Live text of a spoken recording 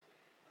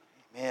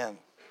Amen.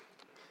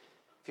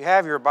 If you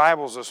have your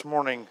Bibles this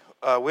morning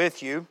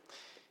with you,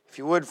 if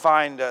you would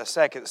find 2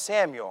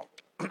 Samuel.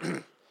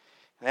 And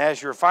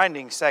as you're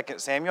finding 2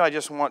 Samuel, I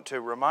just want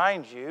to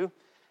remind you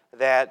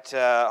that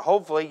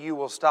hopefully you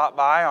will stop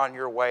by on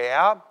your way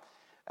out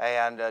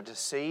and to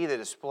see the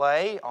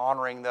display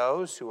honoring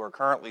those who are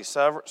currently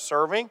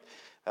serving.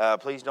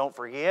 Please don't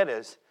forget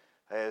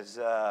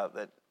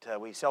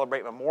that we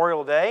celebrate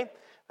Memorial Day,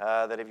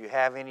 that if you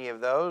have any of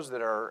those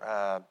that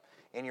are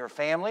in your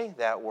family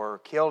that were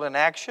killed in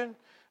action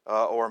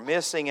or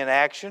missing in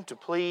action, to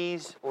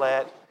please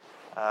let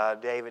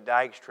David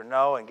Dykstra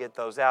know and get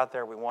those out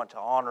there. We want to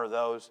honor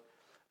those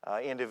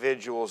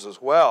individuals as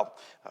well.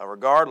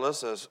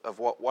 Regardless of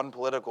what one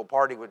political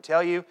party would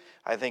tell you,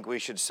 I think we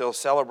should still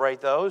celebrate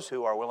those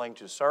who are willing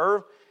to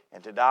serve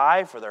and to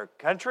die for their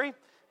country,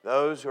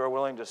 those who are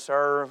willing to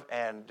serve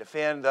and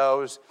defend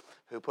those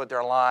who put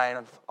their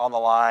life on the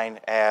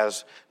line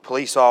as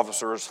police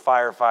officers,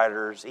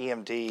 firefighters,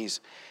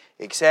 EMTs,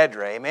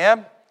 etc.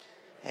 Amen?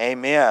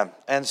 Amen.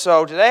 And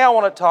so today I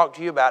want to talk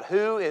to you about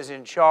who is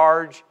in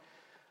charge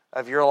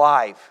of your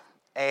life.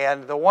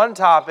 And the one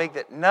topic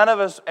that none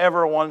of us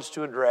ever wants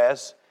to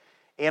address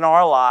in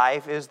our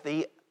life is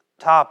the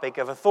topic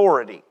of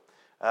authority.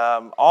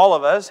 All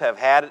of us have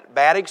had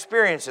bad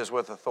experiences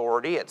with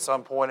authority at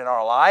some point in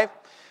our life.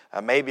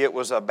 Maybe it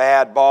was a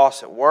bad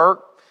boss at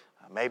work.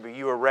 Maybe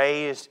you were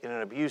raised in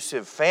an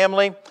abusive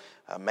family.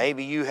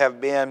 Maybe you have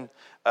been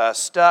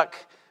stuck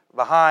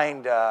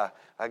behind a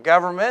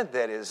government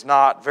that is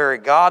not very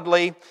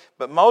godly.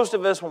 But most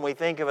of us, when we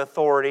think of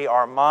authority,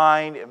 our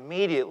mind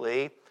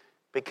immediately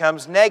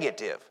becomes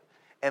negative,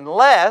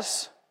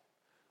 unless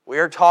we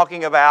are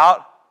talking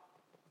about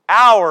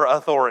our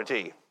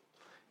authority.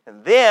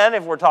 And then,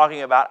 if we're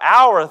talking about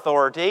our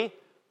authority,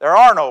 there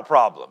are no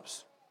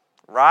problems,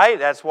 right?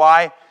 That's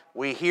why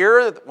we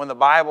hear that when the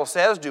Bible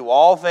says, do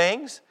all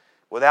things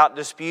without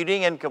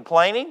disputing and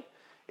complaining.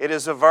 It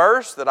is a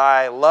verse that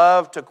I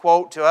love to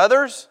quote to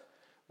others,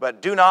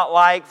 but do not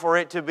like for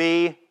it to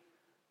be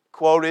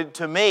quoted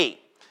to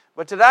me.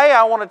 But today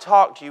I want to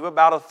talk to you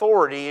about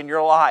authority in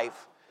your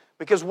life,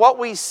 because what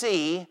we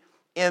see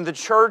in the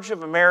Church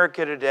of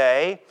America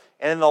today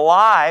and in the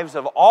lives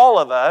of all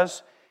of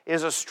us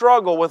is a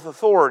struggle with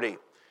authority.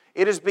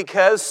 It is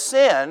because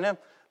sin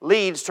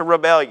leads to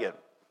rebellion.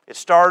 It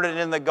started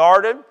in the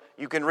garden.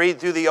 You can read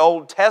through the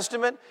Old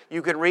Testament.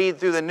 You can read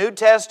through the New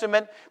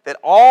Testament that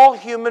all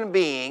human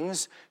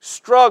beings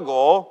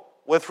struggle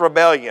with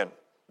rebellion.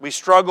 We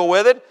struggle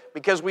with it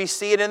because we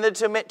see it in the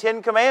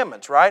Ten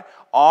Commandments, right?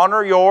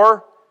 Honor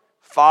your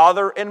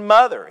father and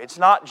mother. It's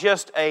not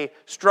just a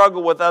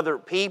struggle with other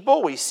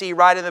people. We see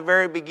right in the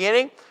very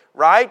beginning,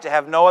 right, to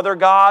have no other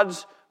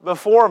gods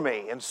before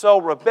me. And so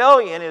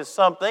rebellion is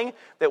something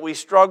that we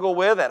struggle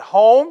with at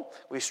home,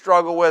 we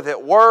struggle with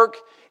at work,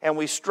 and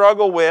we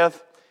struggle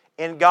with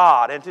in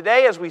God. And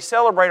today, as we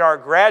celebrate our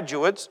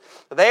graduates,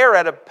 they are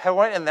at a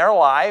point in their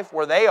life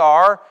where they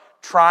are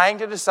trying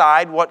to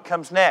decide what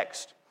comes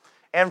next.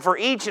 And for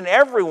each and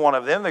every one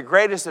of them, the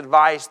greatest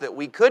advice that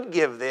we could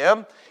give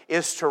them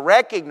is to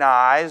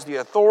recognize the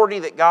authority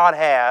that God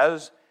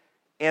has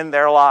in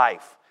their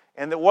life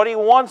and that what He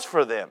wants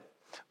for them.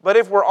 But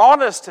if we're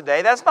honest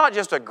today, that's not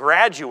just a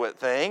graduate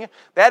thing.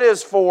 That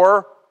is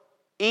for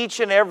each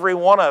and every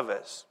one of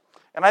us.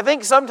 And I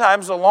think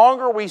sometimes the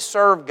longer we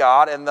serve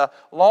God and the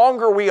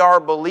longer we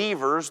are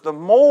believers, the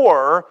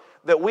more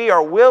that we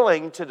are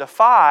willing to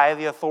defy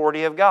the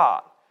authority of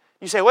God.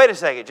 You say, wait a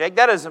second, Jake,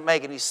 that doesn't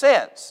make any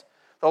sense.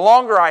 The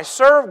longer I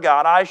serve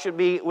God, I should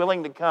be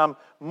willing to come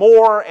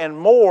more and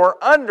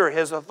more under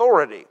His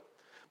authority.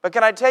 But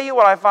can I tell you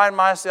what I find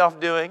myself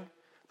doing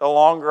the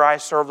longer I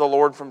serve the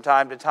Lord from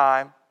time to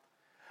time?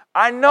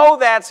 I know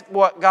that's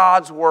what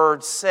God's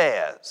Word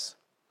says.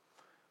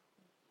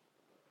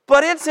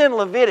 But it's in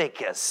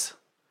Leviticus.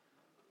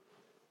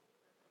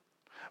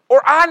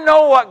 Or I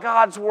know what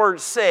God's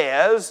Word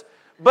says,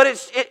 but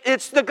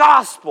it's the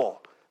gospel.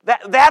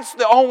 That's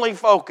the only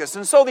focus.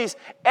 And so these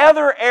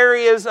other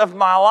areas of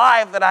my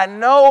life that I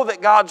know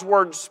that God's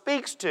Word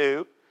speaks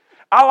to,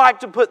 I like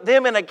to put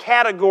them in a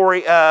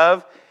category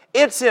of,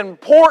 it's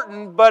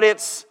important, but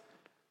it's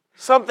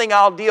something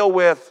I'll deal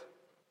with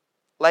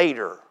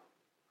later.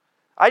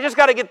 I just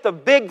got to get the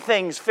big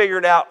things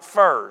figured out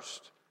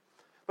first.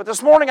 But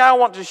this morning I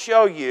want to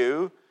show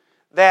you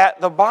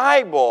that the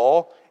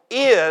Bible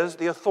is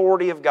the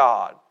authority of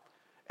God.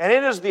 And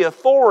it is the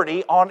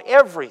authority on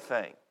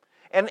everything.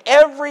 And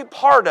every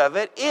part of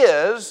it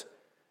is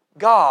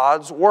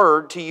God's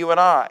Word to you and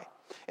I.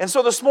 And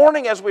so this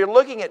morning, as we're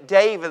looking at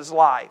David's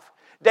life,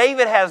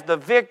 David has the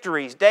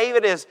victories.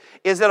 David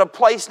is at a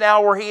place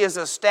now where he is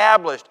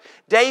established.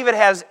 David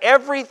has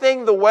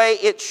everything the way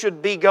it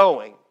should be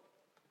going.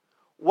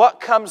 What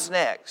comes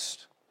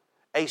next?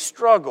 A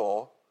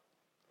struggle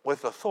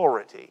with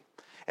authority.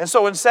 And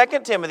so in 2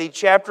 Timothy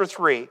chapter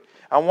 3,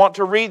 I want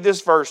to read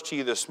this verse to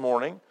you this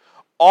morning.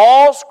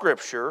 All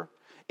Scripture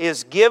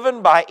is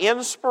given by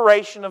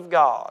inspiration of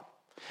God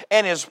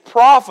and is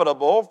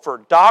profitable for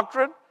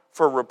doctrine,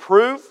 for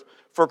reproof,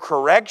 for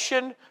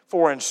correction,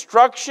 for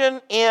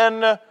instruction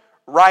in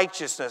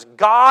righteousness.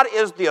 God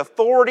is the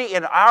authority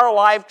in our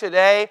life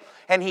today,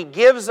 and He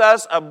gives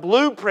us a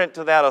blueprint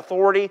to that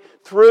authority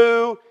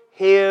through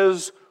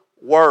His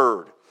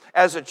Word.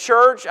 As a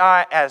church,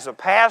 as a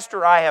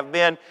pastor, I have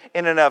been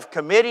in enough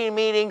committee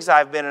meetings,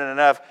 I've been in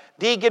enough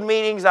deacon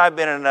meetings, I've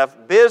been in enough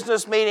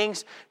business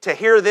meetings to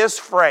hear this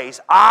phrase: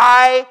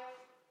 I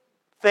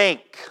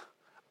think,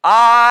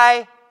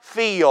 I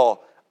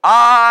feel,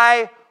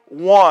 I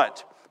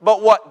want.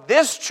 But what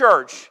this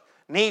church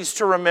needs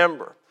to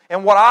remember,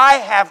 and what I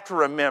have to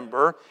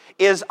remember,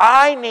 is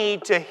I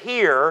need to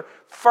hear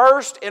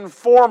first and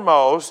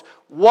foremost,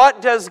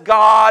 what does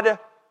God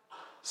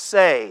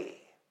say?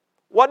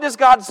 What does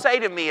God say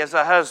to me as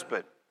a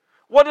husband?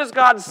 What does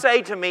God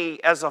say to me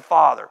as a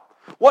father?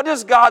 What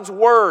does God's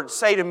Word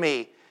say to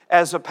me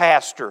as a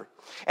pastor?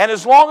 And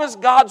as long as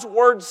God's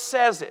Word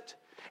says it,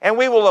 and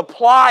we will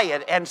apply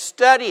it and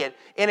study it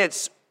in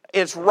its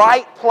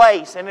right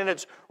place and in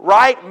its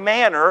right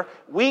manner,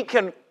 we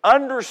can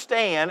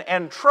understand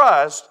and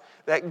trust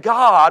that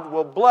God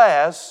will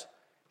bless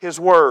His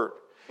Word.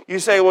 You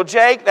say, well,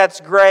 Jake, that's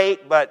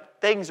great, but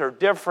things are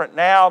different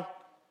now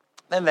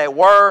than they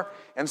were,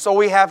 and so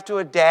we have to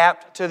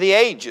adapt to the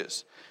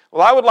ages.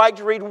 Well, I would like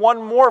to read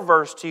one more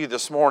verse to you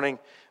this morning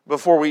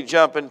before we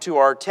jump into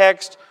our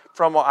text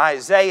from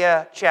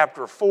Isaiah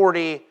chapter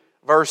 40,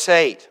 verse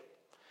 8.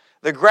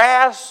 The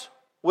grass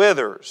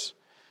withers,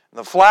 and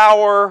the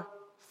flower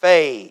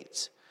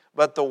fades,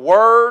 but the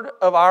word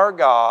of our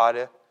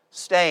God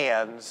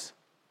stands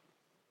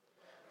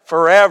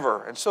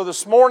forever. And so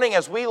this morning,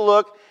 as we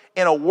look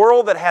in a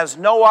world that has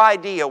no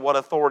idea what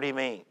authority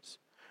means,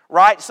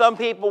 right? Some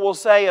people will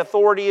say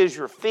authority is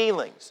your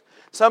feelings.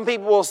 Some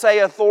people will say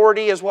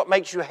authority is what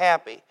makes you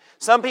happy.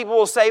 Some people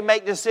will say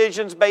make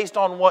decisions based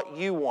on what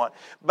you want.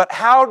 But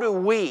how do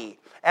we,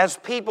 as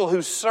people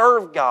who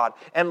serve God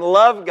and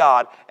love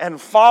God and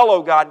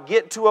follow God,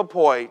 get to a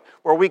point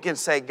where we can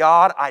say,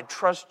 God, I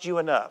trust you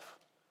enough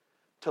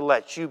to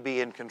let you be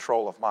in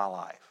control of my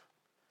life.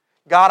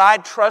 God, I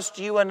trust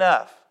you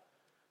enough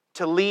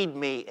to lead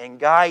me and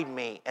guide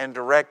me and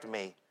direct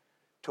me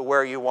to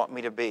where you want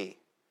me to be.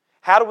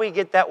 How do we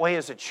get that way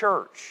as a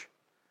church?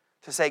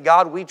 To say,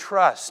 God, we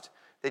trust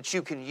that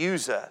you can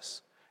use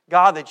us.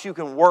 God, that you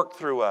can work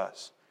through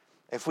us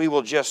if we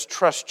will just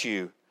trust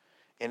you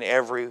in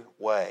every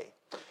way.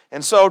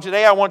 And so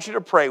today I want you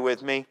to pray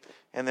with me,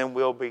 and then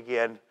we'll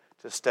begin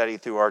to study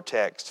through our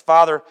text.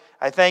 Father,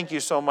 I thank you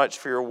so much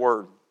for your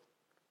word.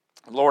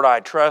 Lord, I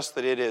trust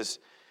that it is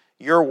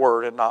your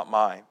word and not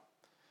mine.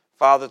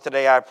 Father,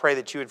 today I pray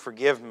that you would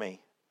forgive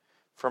me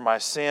for my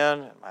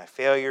sin, my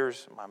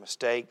failures, my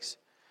mistakes.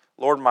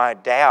 Lord, my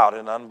doubt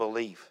and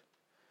unbelief.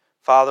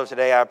 Father,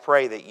 today I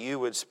pray that you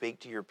would speak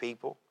to your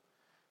people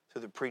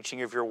through the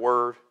preaching of your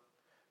word.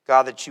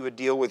 God, that you would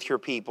deal with your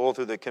people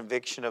through the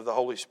conviction of the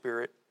Holy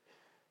Spirit.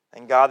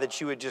 And God, that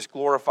you would just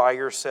glorify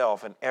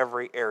yourself in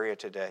every area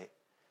today.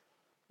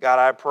 God,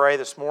 I pray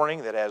this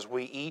morning that as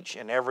we each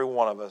and every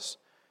one of us,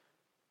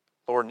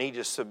 Lord, need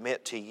to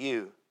submit to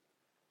you,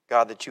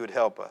 God, that you would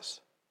help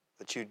us,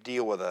 that you would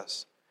deal with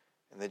us,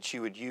 and that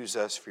you would use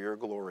us for your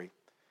glory.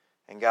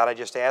 And God, I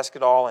just ask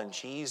it all in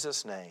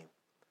Jesus' name.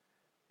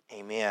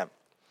 Amen.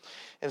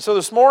 And so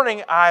this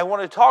morning, I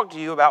want to talk to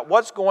you about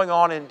what's going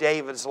on in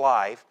David's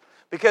life,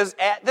 because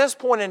at this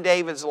point in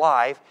David's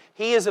life,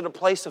 he is at a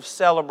place of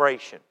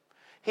celebration.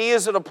 He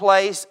is at a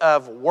place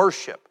of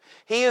worship.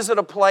 He is at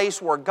a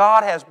place where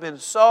God has been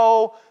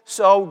so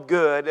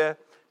good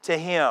to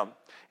him.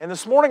 And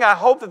this morning, I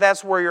hope that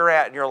that's where you're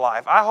at in your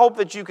life. I hope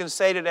that you can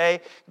say today,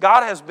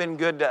 God has been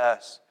good to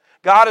us.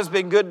 God has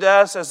been good to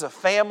us as a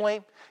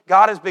family.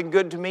 God has been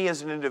good to me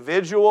as an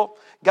individual.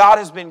 God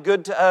has been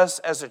good to us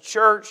as a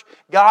church.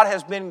 God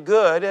has been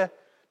good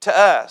to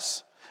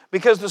us.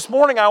 Because this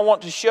morning I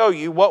want to show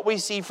you what we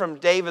see from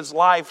David's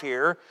life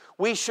here.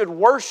 We should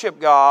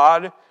worship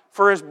God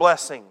for His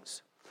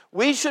blessings.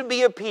 We should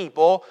be a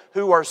people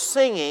who are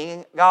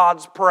singing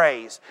God's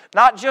praise.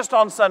 Not just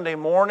on Sunday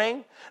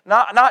morning,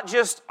 not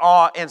just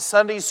in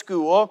Sunday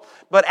school,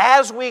 but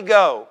as we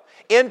go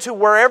into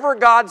wherever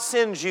God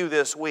sends you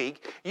this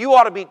week, you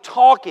ought to be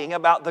talking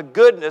about the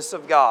goodness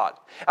of God,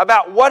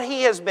 about what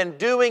He has been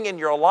doing in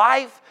your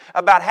life,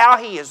 about how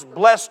He has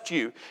blessed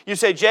you. You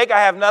say, Jake,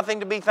 I have nothing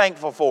to be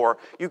thankful for.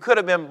 You could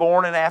have been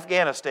born in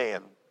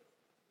Afghanistan.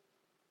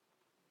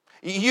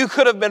 You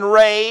could have been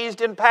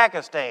raised in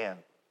Pakistan.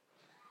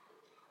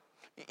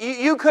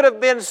 You could have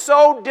been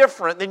so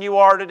different than you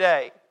are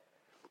today.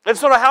 And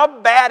so no matter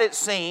how bad it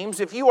seems,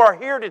 if you are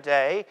here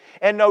today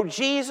and know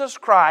Jesus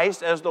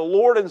Christ as the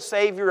Lord and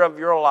Savior of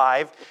your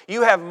life,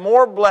 you have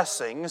more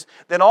blessings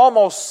than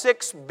almost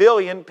 6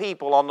 billion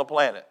people on the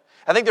planet.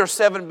 I think there's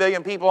 7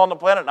 billion people on the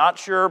planet, not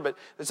sure, but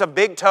it's a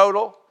big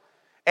total.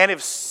 And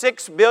if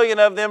 6 billion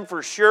of them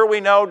for sure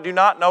we know do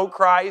not know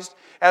Christ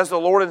as the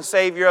Lord and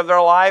Savior of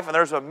their life, and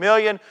there's 1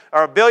 million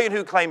or 1 billion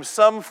who claim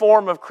some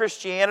form of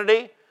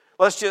Christianity,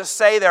 let's just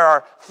say there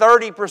are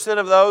 30%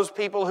 of those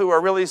people who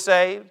are really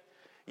saved.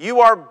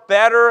 You are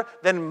better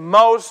than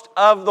most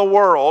of the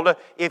world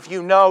if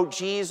you know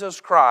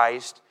Jesus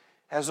Christ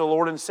as the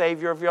Lord and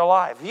Savior of your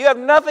life. If you have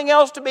nothing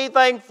else to be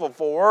thankful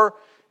for,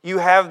 you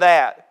have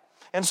that.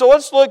 And so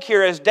let's look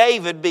here as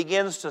David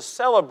begins to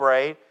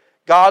celebrate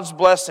God's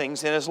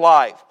blessings in his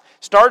life.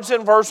 Starts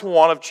in verse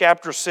 1 of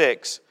chapter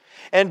 6.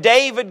 And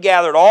David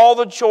gathered all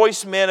the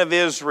choice men of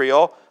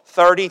Israel,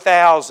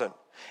 30,000.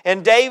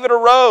 And David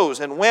arose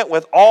and went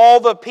with all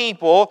the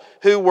people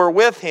who were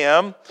with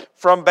him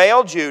from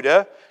Baal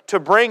Judah to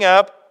bring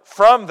up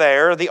from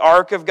there the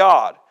ark of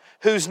God,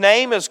 whose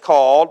name is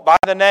called by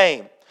the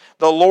name,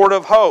 the Lord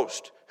of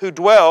hosts, who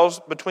dwells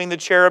between the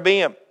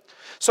cherubim.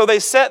 So they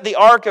set the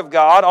ark of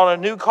God on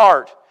a new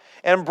cart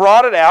and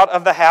brought it out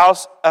of the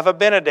house of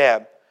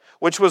Abinadab,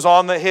 which was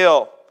on the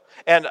hill.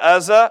 And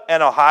Uzzah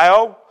and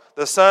Ahio,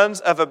 the sons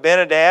of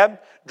Abinadab,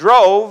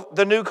 drove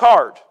the new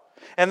cart.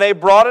 And they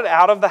brought it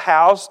out of the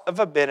house of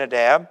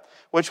Abinadab,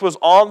 which was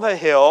on the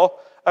hill,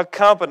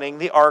 accompanying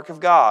the ark of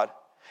God.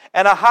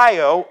 And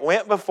Ahio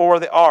went before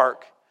the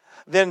ark.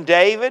 Then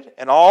David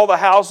and all the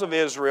house of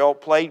Israel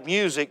played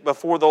music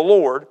before the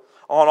Lord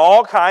on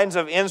all kinds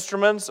of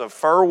instruments of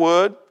fir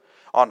wood,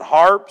 on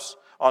harps,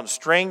 on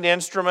stringed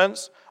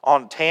instruments,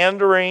 on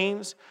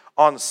tambourines,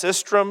 on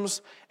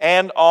sistrums,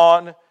 and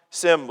on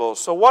cymbals.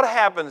 So what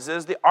happens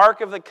is the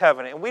Ark of the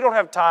Covenant, and we don't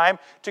have time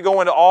to go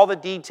into all the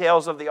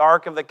details of the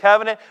Ark of the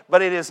Covenant,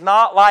 but it is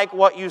not like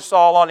what you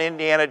saw on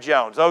Indiana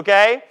Jones,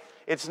 okay?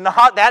 It's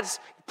not, that's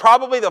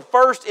probably the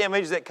first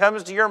image that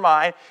comes to your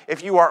mind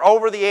if you are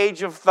over the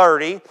age of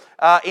 30,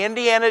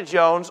 Indiana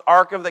Jones,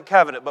 Ark of the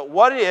Covenant. But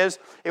what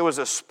it was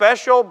a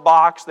special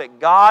box that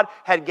God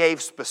had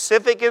gave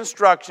specific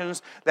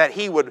instructions that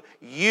He would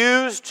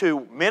use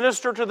to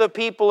minister to the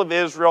people of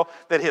Israel,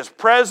 that His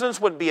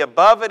presence would be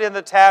above it in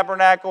the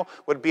tabernacle,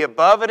 would be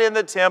above it in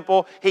the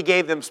temple. He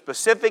gave them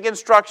specific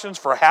instructions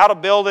for how to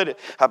build it,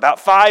 about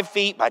 5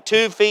 feet by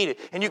 2 feet.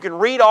 And you can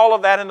read all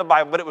of that in the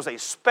Bible, but it was a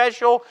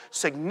special,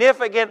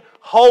 significant,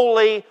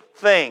 holy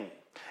thing.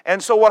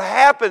 And so what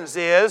happens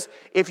is,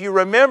 if you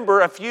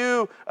remember a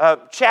few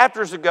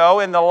chapters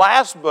ago in the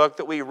last book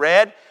that we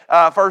read,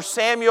 1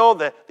 Samuel,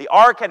 the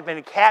ark had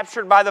been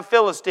captured by the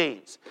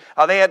Philistines.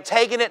 They had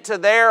taken it to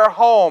their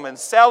home and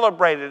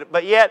celebrated it,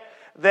 but yet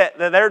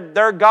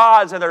their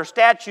gods and their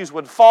statues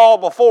would fall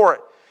before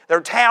it.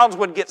 Their towns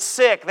would get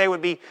sick. They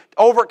would be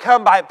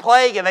overcome by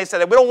plague, and they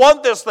said, we don't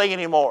want this thing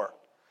anymore.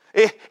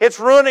 It's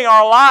ruining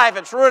our life.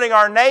 It's ruining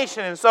our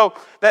nation. And so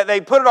that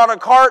they put it on a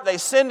cart, they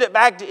send it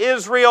back to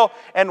Israel,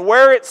 and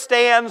where it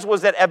stands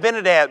was at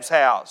Abinadab's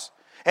house.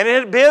 And it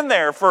had been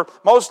there for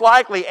most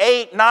likely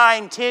 8,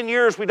 9, 10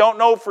 years. We don't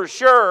know for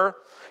sure.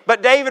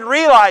 But David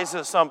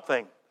realizes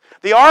something.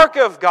 The ark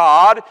of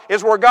God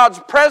is where God's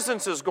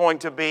presence is going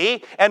to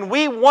be, and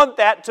we want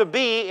that to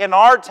be in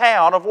our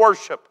town of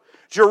worship,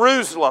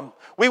 Jerusalem.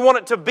 We want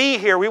it to be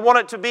here. We want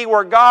it to be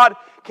where God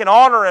can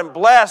honor and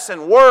bless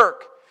and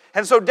work.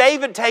 And so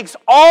David takes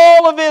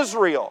all of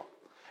Israel.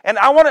 And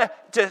I want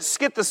to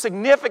get the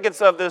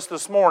significance of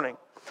this morning.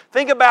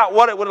 Think about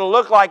what it would have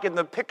looked like in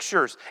the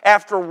pictures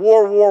after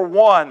World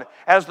War I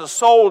as the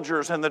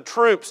soldiers and the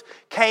troops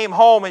came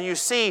home, and you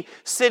see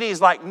cities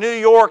like New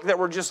York that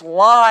were just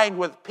lined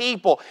with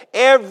people.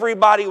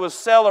 Everybody was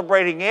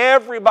celebrating.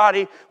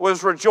 Everybody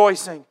was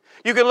rejoicing.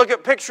 You can look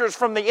at pictures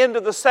from the end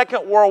of the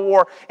Second World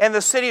War, and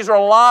the cities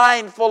are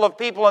lined full of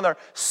people, and they're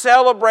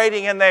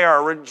celebrating and they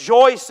are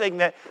rejoicing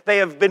that they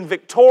have been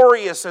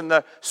victorious and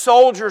the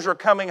soldiers are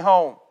coming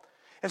home.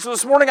 And so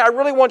this morning I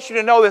really want you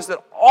to know this,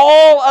 that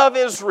all of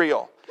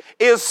Israel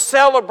is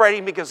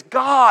celebrating because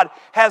God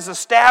has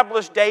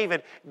established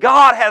David.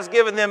 God has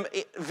given them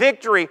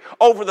victory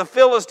over the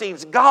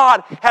Philistines.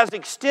 God has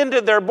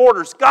extended their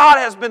borders. God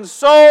has been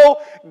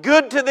so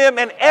good to them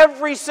in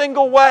every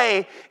single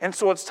way. And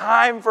so it's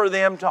time for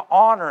them to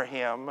honor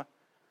Him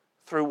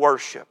through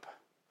worship,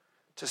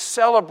 to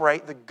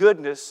celebrate the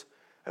goodness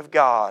of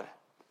God.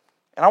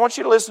 And I want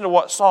you to listen to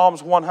what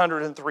Psalms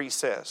 103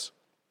 says.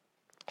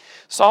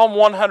 Psalm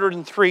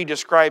 103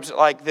 describes it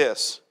like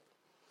this.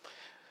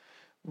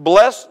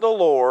 Bless the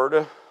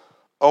Lord,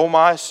 O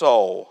my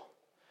soul,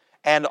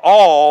 and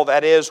all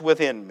that is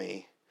within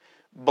me.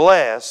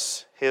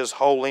 Bless His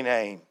holy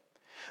name.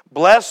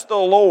 Bless the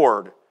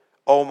Lord,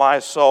 O my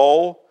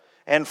soul,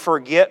 and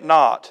forget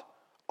not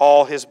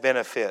all His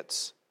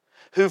benefits,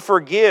 who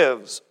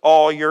forgives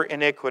all your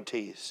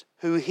iniquities,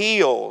 who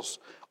heals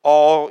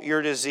all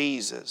your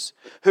diseases,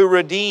 who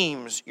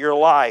redeems your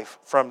life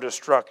from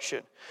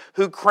destruction,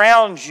 who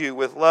crowns you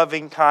with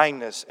loving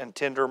kindness and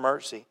tender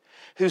mercy,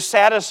 who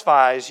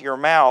satisfies your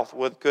mouth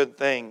with good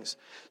things,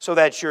 so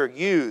that your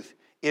youth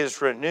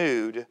is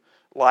renewed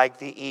like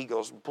the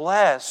eagles.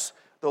 Bless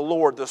the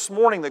Lord. This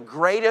morning, the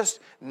greatest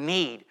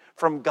need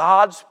from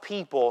God's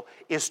people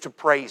is to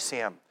praise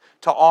Him,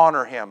 to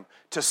honor Him,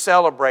 to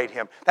celebrate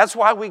Him. That's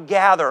why we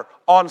gather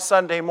on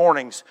Sunday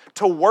mornings,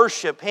 to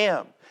worship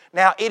Him.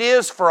 Now, it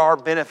is for our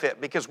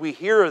benefit because we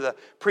hear the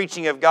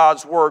preaching of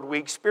God's Word. We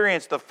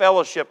experience the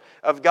fellowship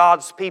of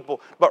God's people.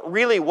 But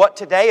really, what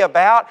today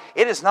about?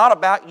 It is not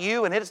about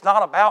you and it is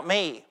not about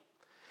me.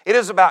 It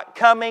is about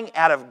coming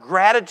out of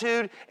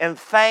gratitude and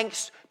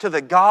thanks to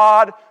the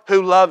God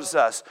who loves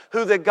us.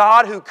 The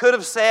God who could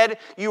have said,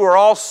 you are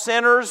all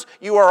sinners,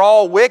 you are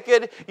all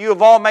wicked, you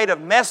have all made a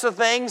mess of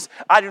things.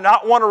 I do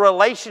not want a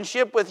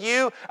relationship with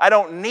you. I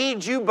don't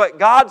need you. But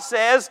God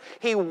says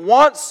He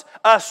wants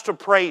us to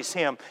praise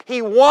Him.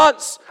 He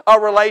wants a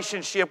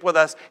relationship with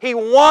us. He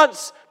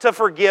wants to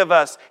forgive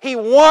us. He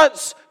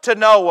wants to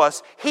know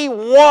us. He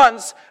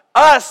wants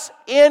us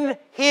in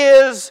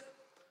His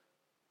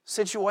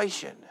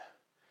situation.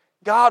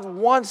 God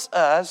wants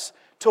us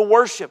to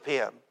worship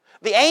Him.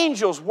 The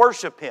angels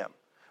worship Him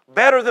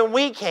better than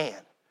we can.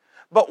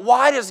 But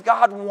why does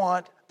God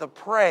want the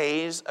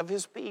praise of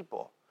His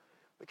people?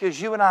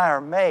 Because you and I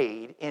are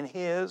made in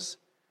His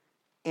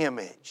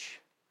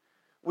image.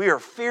 We are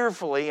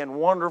fearfully and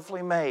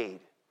wonderfully made.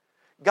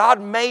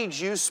 God made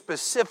you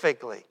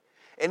specifically.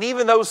 And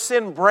even though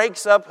sin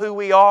breaks up who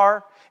we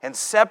are and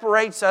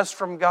separates us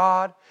from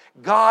God,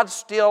 God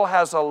still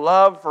has a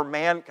love for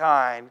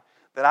mankind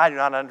that I do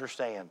not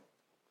understand.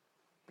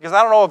 Because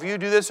I don't know if you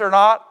do this or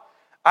not.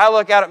 I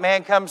look out at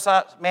mankind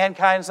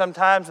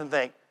sometimes and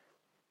think,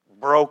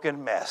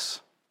 broken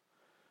mess.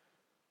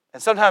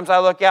 And sometimes I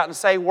look out and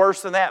say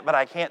worse than that, but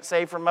I can't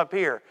say from up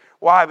here.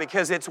 Why?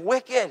 Because it's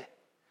wicked.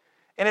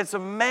 And it's a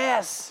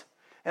mess.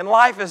 And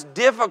life is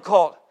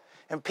difficult.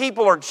 And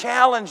people are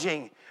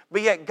challenging.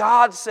 But yet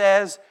God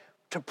says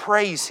to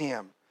praise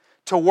Him,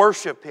 to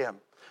worship Him.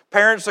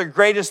 Parents, the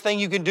greatest thing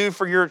you can do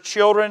for your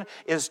children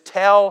is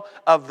tell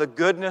of the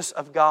goodness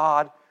of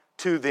God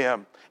to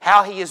them.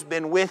 How He has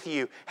been with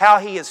you, how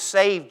He has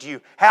saved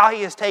you, how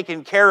He has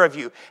taken care of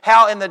you,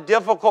 how in the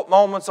difficult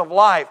moments of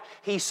life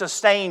He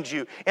sustained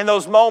you. In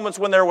those moments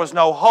when there was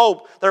no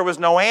hope, there was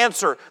no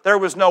answer, there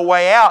was no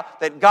way out,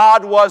 that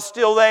God was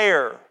still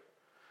there.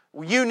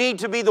 You need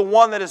to be the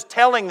one that is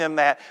telling them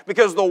that,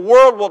 because the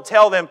world will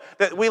tell them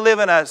that we live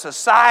in a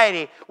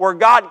society where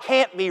God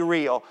can't be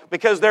real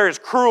because there is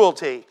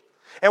cruelty.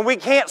 And we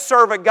can't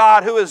serve a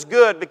God who is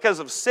good because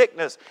of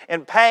sickness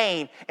and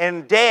pain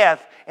and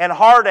death and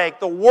heartache.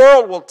 The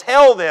world will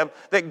tell them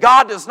that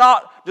God does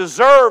not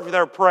deserve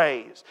their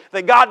praise,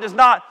 that God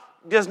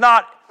does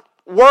not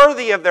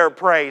worthy of their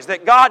praise,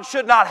 that God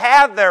should not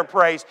have their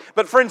praise.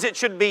 But friends, it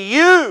should be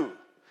you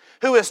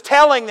who is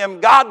telling them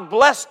God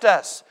blessed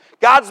us.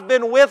 God's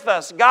been with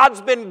us.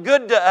 God's been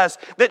good to us.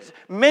 That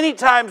many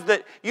times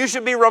that you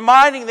should be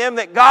reminding them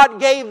that God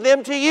gave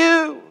them to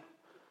you.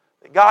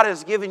 That God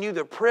has given you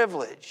the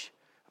privilege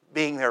of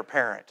being their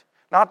parent.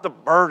 Not the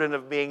burden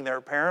of being their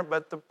parent,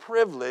 but the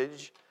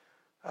privilege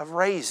of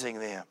raising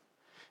them.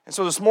 And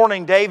so this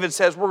morning, David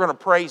says we're going to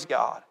praise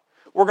God.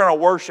 We're going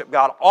to worship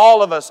God.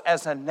 All of us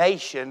as a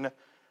nation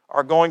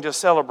are going to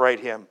celebrate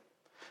Him.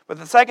 But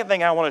the second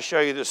thing I want to show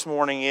you this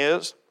morning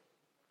is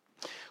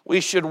we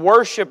should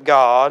worship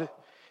God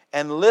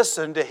and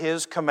listen to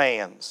His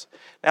commands.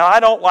 Now, I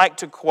don't like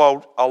to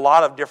quote a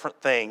lot of different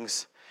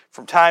things.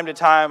 From time to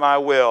time, I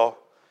will.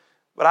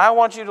 But I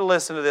want you to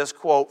listen to this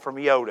quote from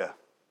Yoda.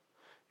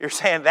 You're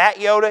saying, that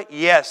Yoda?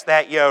 Yes,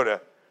 that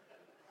Yoda.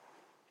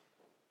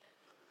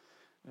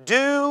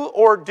 Do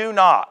or do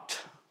not.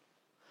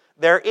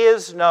 There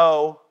is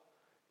no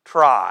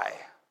try.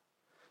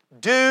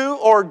 Do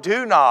or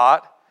do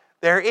not.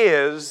 There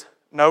is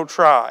no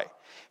try.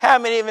 How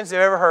many of us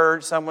have ever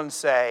heard someone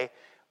say,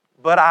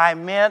 but I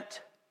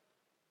meant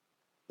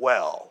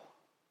well?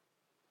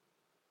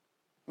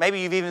 Maybe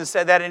you've even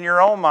said that in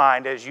your own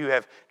mind as you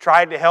have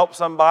tried to help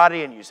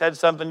somebody and you said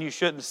something you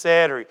shouldn't have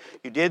said, or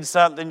you did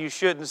something you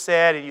shouldn't have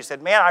said, and you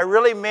said, man, I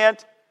really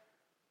meant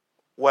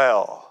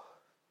well.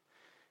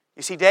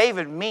 You see,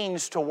 David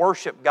means to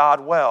worship God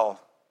well,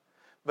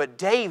 but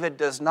David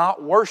does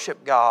not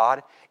worship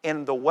God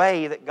in the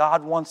way that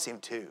God wants him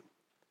to.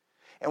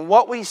 And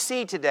what we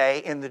see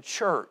today in the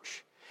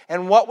church,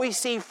 and what we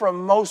see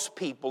from most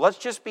people, let's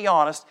just be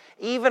honest,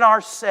 even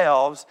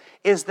ourselves,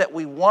 is that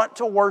we want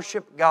to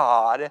worship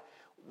God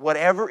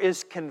whatever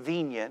is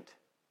convenient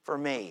for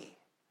me.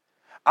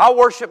 I'll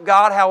worship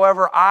God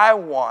however I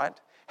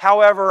want,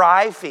 however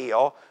I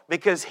feel,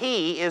 because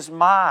He is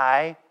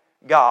my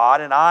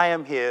God and I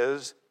am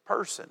His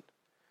person.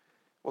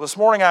 Well, this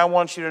morning I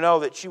want you to know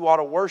that you ought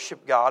to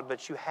worship God,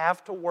 but you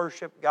have to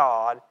worship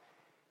God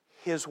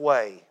His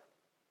way.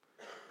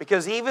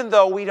 Because even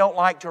though we don't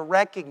like to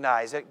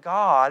recognize it,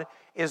 God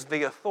is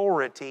the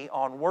authority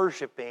on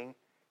worshiping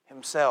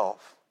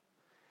Himself.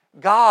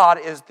 God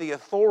is the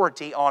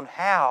authority on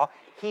how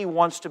He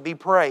wants to be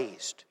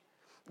praised.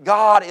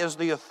 God is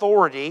the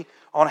authority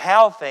on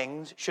how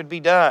things should be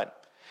done.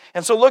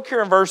 And so look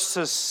here in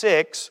verses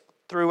 6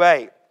 through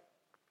 8.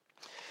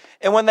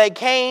 And when they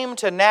came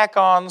to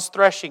Nachon's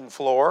threshing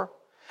floor,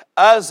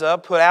 Uzzah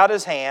put out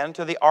his hand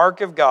to the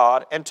ark of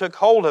God and took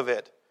hold of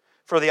it,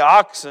 for the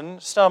oxen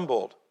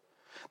stumbled.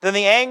 Then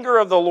the anger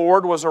of the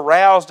Lord was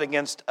aroused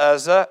against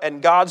Uzzah,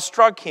 and God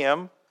struck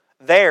him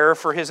there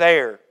for his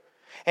error.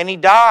 And he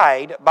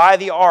died by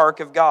the ark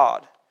of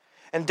God.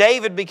 And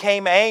David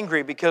became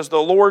angry because of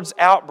the Lord's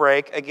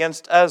outbreak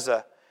against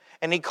Uzzah.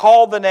 And he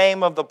called the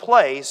name of the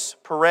place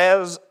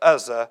Perez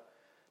Uzzah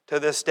to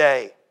this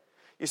day.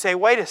 You say,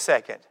 wait a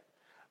second.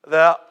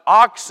 The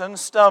oxen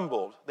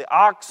stumbled. The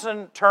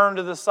oxen turned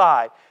to the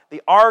side.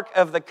 The Ark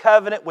of the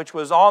Covenant, which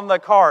was on the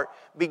cart,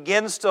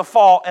 begins to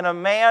fall. And a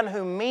man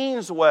who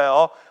means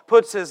well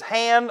puts his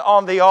hand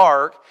on the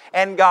ark,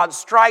 and God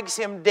strikes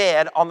him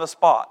dead on the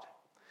spot.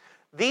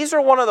 These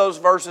are one of those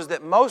verses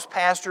that most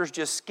pastors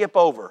just skip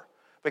over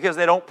because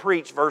they don't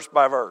preach verse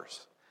by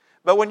verse.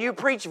 But when you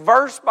preach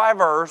verse by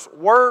verse,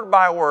 word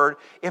by word,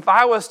 if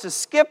I was to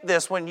skip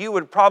this one, you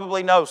would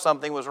probably know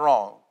something was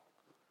wrong.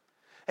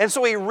 And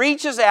so he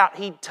reaches out,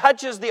 he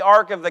touches the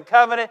Ark of the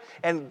Covenant,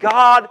 and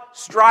God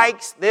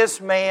strikes this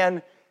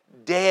man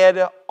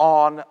dead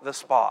on the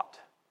spot.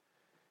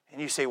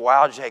 And you say,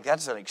 wow, Jake,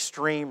 that's an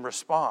extreme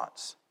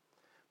response.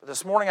 But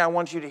this morning I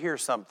want you to hear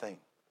something.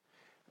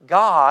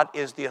 God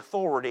is the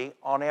authority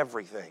on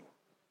everything.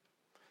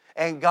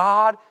 And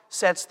God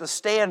sets the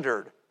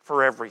standard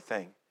for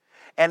everything.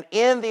 And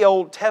in the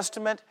Old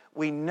Testament,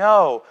 we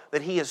know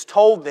that He has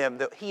told them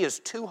that He is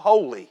too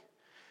holy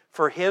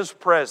for His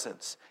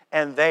presence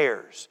and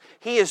theirs.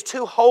 He is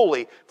too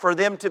holy for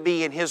them to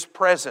be in His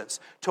presence,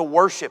 to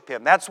worship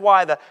Him. That's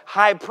why the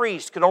high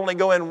priest could only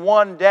go in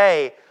one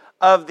day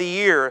of the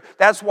year.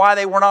 That's why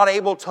they were not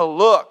able to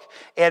look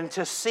and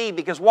to see.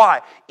 Because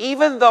why?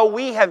 Even though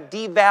we have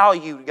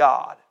devalued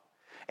God,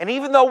 and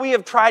even though we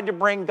have tried to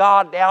bring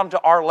God down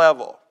to our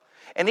level,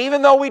 and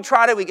even though we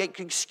get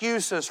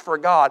excuses for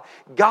God,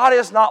 God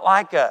is not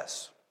like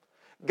us.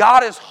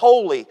 God is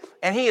holy,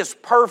 and He is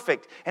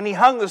perfect, and He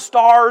hung the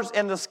stars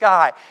in the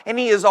sky, and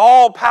He is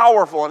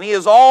all-powerful, and He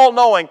is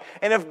all-knowing.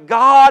 And if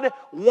God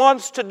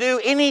wants to do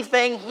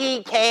anything,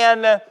 He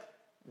can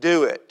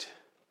do it.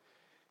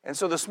 And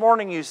so this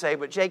morning you say,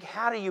 but Jake,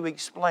 how do you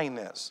explain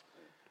this?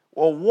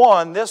 Well,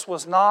 one, this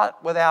was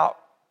not without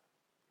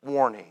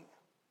warning.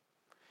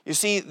 You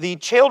see, the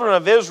children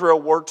of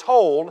Israel were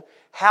told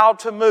how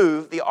to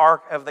move the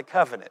Ark of the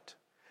Covenant.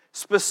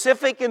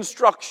 Specific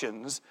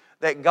instructions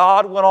that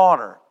God would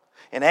honor.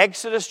 In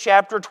Exodus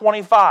chapter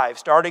 25,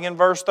 starting in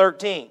verse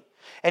 13,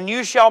 and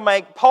you shall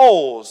make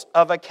poles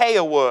of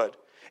acacia wood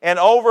and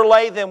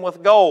overlay them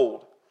with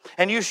gold.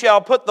 And you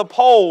shall put the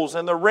poles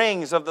in the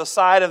rings of the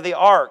side of the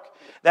ark,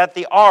 that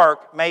the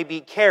ark may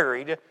be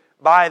carried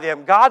by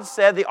them. God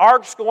said the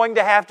ark's going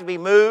to have to be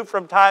moved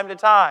from time to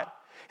time.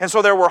 And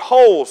so there were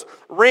holes,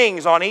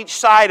 rings on each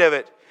side of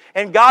it.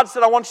 And God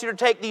said, I want you to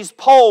take these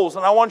poles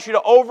and I want you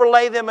to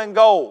overlay them in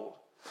gold.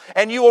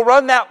 And you will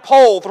run that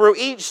pole through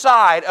each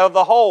side of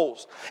the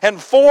holes. And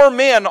one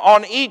man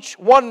on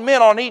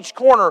each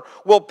corner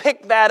will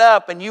pick that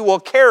up, and you will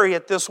carry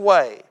it this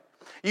way.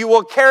 You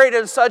will carry it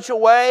in such a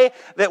way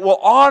that will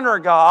honor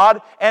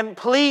God and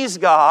please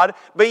God.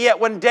 But yet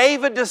when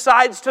David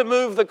decides to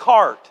move the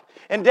cart,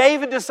 and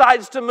David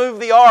decides to move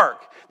the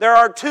ark, there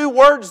are two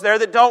words there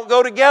that don't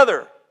go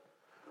together.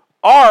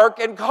 Ark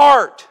and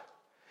cart.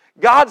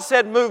 God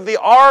said, move the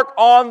ark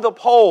on the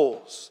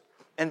poles.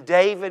 And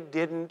David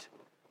didn't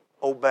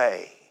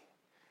obey.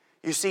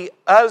 You see,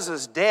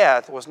 Uzzah's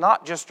death was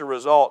not just a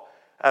result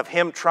of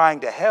him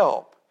trying to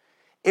help.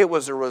 It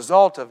was a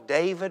result of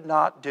David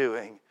not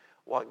doing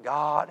what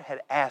God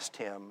had asked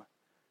him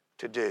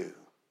to do.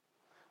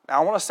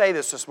 Now, I want to say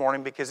this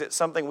morning because it's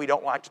something we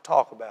don't like to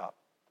talk about.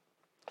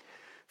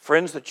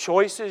 Friends, the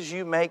choices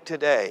you make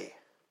today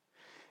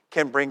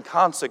can bring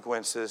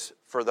consequences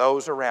for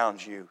those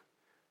around you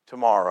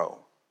tomorrow,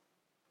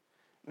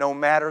 no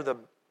matter the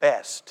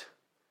best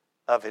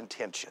of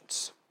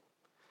intentions.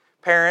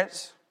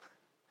 Parents,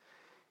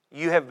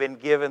 you have been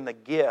given the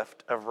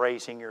gift of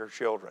raising your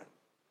children.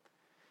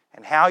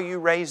 And how you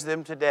raise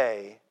them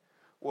today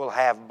will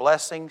have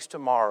blessings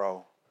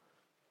tomorrow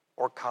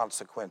or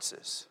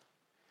consequences.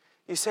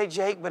 You say,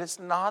 Jake, but it's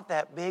not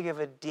that big of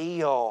a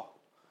deal.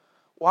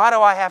 Why do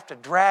I have to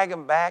drag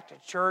them back to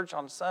church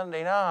on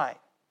Sunday night?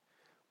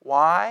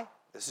 Why?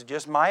 This is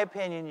just my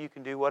opinion. You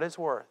can do what it's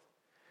worth.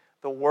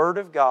 The Word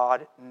of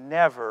God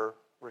never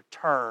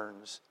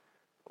returns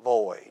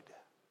void.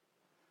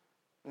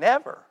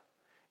 Never.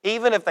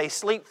 Even if they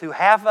sleep through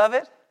half of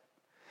it,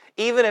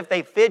 even if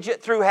they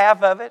fidget through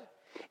half of it,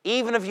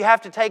 even if you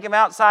have to take them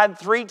outside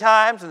 3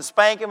 times and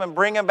spank them and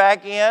bring them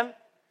back in,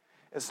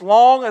 as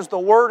long as the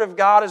Word of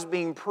God is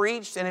being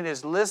preached and it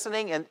is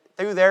listening and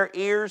through their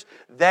ears,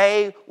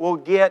 they will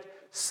get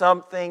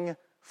something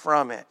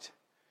from it.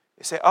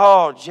 You say,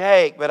 oh,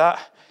 Jake, but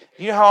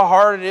you know how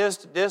hard it is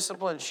to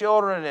discipline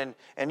children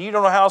and you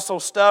don't know how so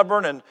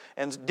stubborn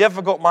and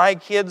difficult my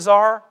kids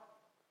are?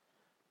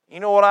 You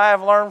know what I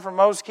have learned from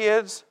most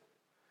kids?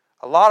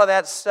 A lot of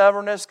that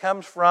stubbornness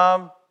comes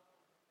from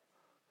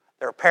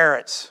their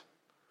parents.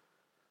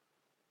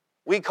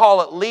 We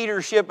call it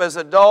leadership as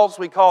adults.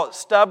 We call it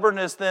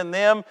stubbornness in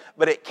them,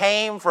 but it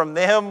came from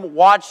them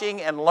watching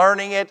and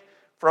learning it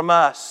from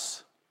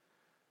us.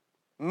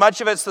 Much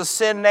of it's the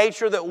sin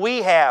nature that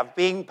we have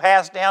being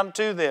passed down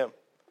to them.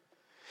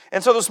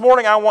 And so this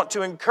morning I want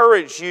to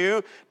encourage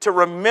you to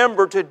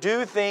remember to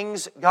do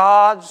things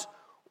God's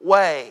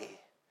way.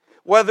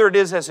 Whether it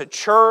is as a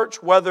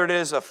church, whether it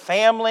is a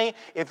family,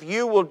 if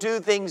you will do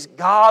things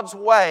God's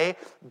way,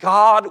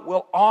 God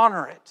will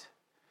honor it.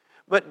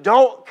 But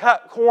don't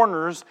cut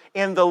corners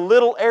in the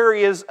little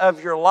areas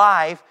of your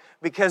life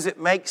because it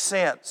makes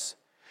sense.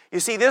 You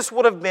see, this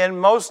would have been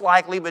most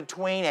likely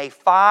between a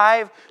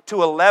 5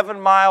 to 11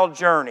 mile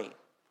journey.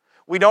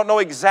 We don't know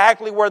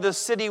exactly where the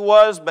city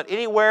was, but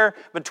anywhere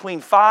between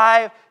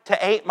 5 to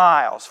 8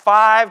 miles,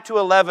 5 to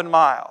 11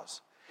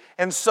 miles.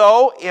 And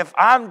so, if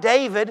I'm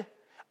David,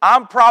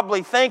 I'm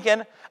probably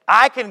thinking,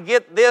 I can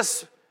get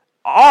this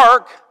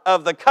Ark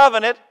of the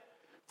Covenant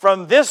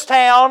from this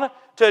town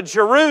to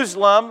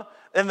Jerusalem,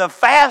 and the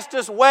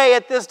fastest way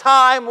at this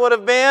time would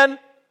have been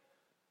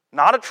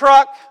not a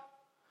truck.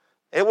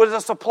 It was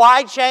a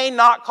supply chain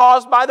not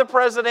caused by the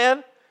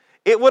president.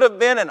 It would have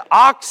been an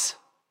ox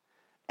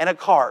and a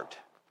cart.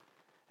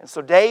 And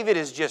so David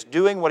is just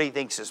doing what he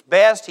thinks is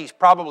best. He's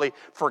probably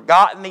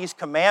forgotten these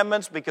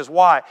commandments because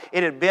why?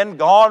 It had been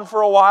gone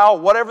for a while,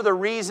 whatever the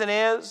reason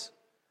is.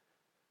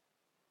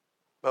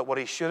 But what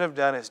he should have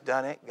done is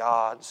done it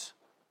God's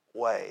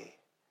way.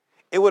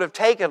 It would have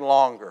taken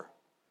longer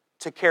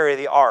to carry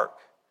the ark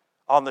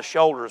on the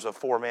shoulders of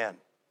 4 men.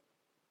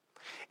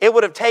 It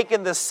would have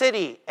taken the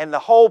city and the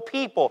whole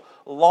people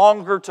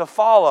longer to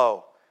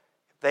follow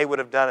if they would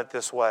have done it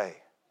this way.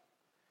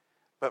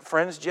 But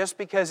friends, just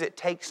because it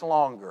takes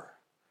longer,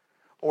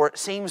 or it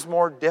seems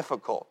more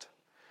difficult,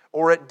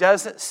 or it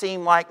doesn't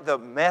seem like the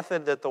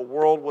method that the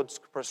world would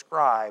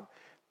prescribe,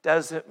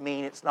 doesn't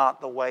mean it's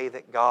not the way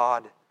that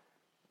God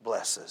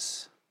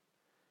blesses.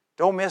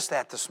 Don't miss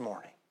that this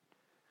morning.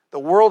 The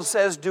world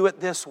says do it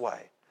this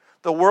way.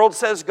 The world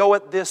says go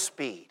at this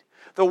speed.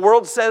 The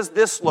world says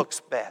this looks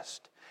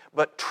best.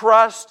 But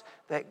trust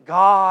that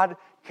God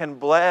can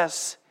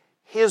bless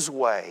His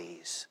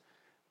ways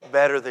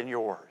better than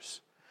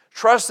yours.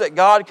 Trust that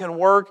God can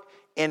work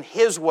in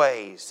His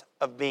ways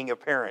of being a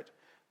parent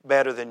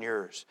better than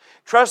yours.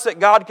 Trust that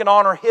God can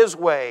honor His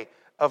way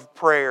of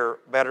prayer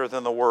better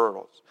than the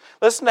world's.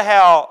 Listen to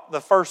how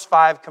the first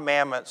 5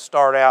 commandments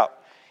start out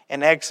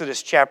in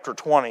Exodus chapter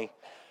 20,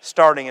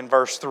 starting in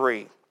verse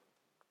 3.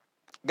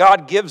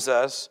 God gives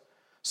us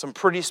some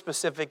pretty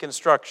specific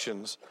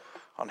instructions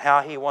on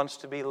how He wants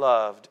to be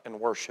loved and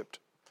worshiped.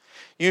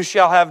 You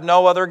shall have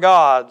no other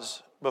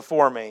gods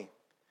before me.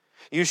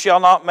 You shall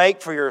not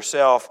make for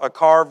yourself a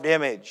carved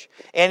image,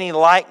 any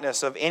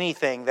likeness of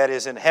anything that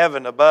is in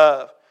heaven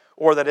above,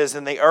 or that is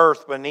in the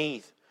earth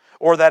beneath,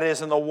 or that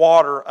is in the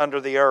water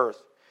under the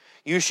earth.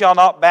 You shall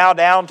not bow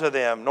down to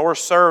them, nor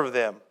serve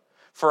them.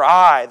 For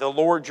I, the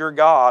Lord your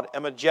God,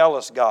 am a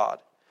jealous God,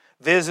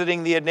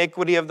 visiting the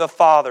iniquity of the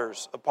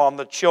fathers upon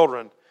the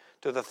children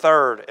to the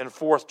 3rd and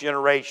 4th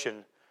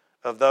generation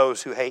of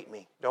those who hate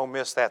me. Don't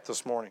miss that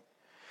this morning.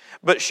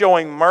 But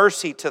showing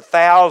mercy to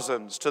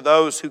thousands, to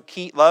those who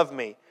love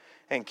me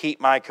and keep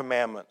my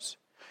commandments.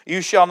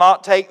 You shall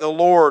not take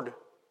the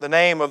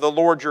name of the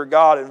Lord your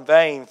God in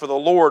vain, for the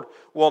Lord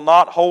will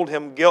not hold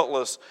him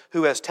guiltless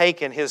who has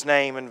taken His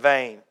name in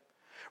vain.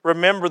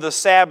 Remember the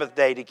Sabbath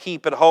day to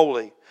keep it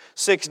holy.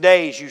 6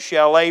 days you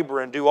shall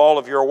labor and do all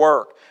of your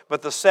work.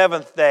 But the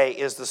 7th day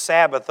is the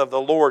Sabbath of the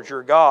Lord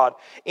your God.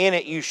 In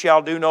it you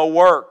shall do no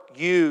work,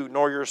 you,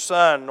 nor your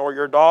son, nor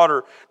your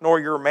daughter, nor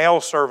your male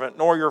servant,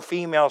 nor your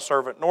female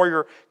servant, nor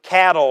your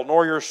cattle,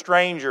 nor your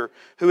stranger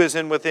who is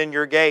within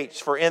your gates.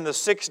 For in the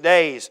 6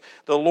 days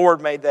the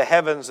Lord made the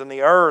heavens and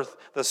the earth,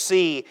 the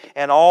sea,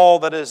 and all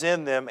that is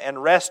in them,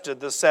 and rested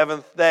the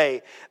 7th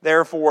day.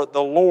 Therefore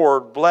the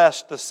Lord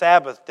blessed the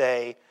Sabbath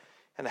day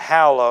and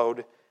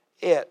hallowed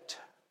it.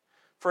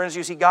 Friends,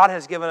 you see, God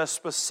has given us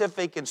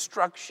specific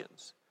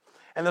instructions.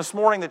 And this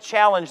morning, the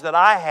challenge that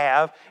I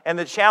have and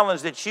the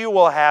challenge that you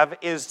will have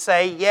is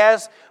say,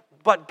 yes,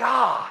 but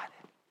God,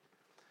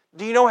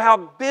 do you know how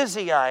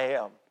busy I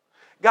am?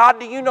 God,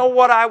 do you know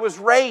what I was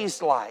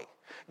raised like?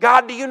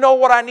 God, do you know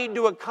what I need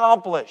to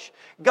accomplish?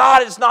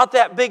 God, it's not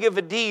that big of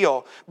a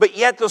deal. But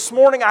yet this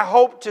morning I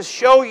hope to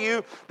show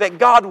you that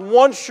God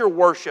wants your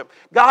worship.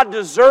 God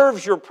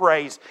deserves your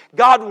praise.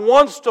 God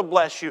wants to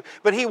bless you.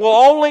 But He will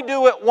only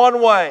do it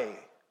one way.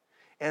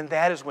 And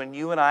that is when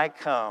you and I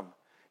come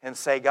and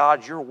say,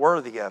 God, you're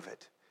worthy of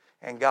it.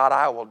 And God,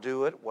 I will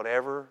do it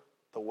whatever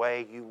the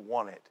way you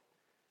want it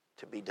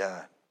to be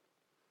done.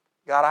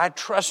 God, I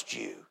trust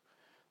you.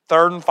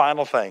 Third and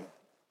final thing.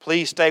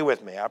 Please stay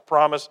with me. I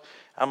promise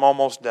I'm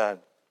almost done.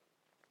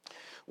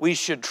 We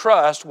should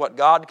trust what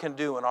God can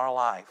do in our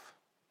life.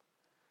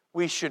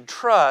 We should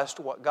trust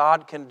what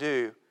God can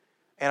do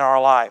in our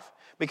life.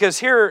 Because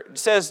here it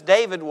says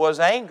David was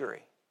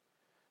angry.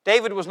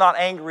 David was not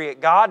angry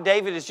at God.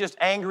 David is just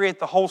angry at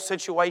the whole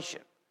situation.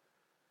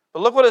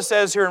 But look what it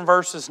says here in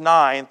verses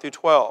 9 through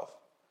 12.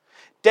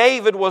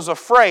 David was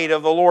afraid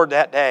of the Lord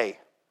that day.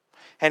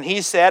 And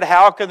he said,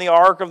 how can the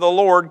ark of the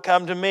Lord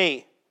come to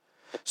me?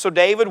 So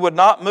David would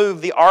not move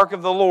the ark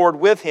of the Lord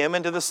with him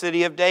into the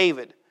city of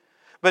David.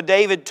 But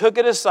David took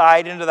it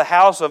aside into the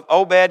house of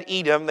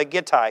Obed-Edom the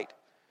Gittite.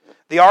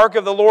 The ark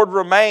of the Lord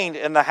remained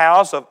in the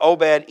house of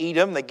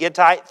Obed-Edom the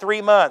Gittite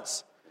 3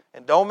 months.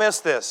 And don't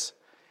miss this.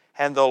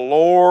 And the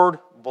Lord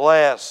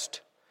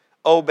blessed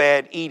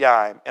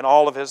Obed-Edom and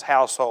all of his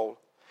household.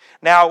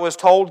 Now it was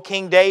told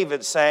King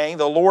David, saying,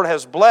 the Lord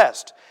has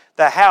blessed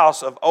the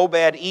house of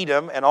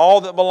Obed-Edom and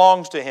all that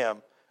belongs to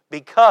him,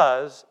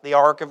 because the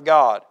ark of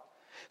God.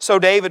 So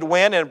David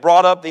went and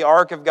brought up the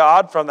ark of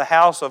God from the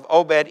house of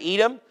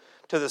Obed-Edom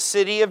to the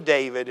city of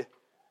David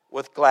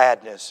with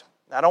gladness.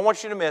 Now, I don't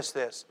want you to miss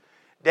this.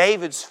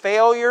 David's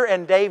failure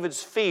and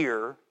David's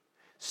fear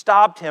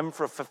stopped him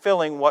from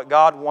fulfilling what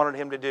God wanted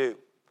him to do.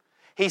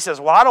 He says,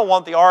 well, I don't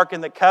want the Ark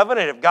in the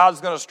Covenant. If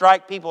God's going to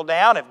strike people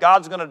down, if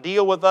God's going to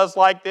deal with us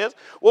like this,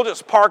 we'll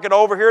just park it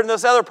over here in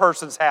this other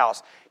person's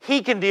house.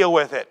 He can deal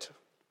with it.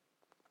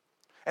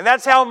 And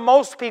that's how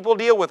most people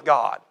deal with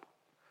God.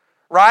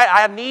 Right?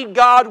 I need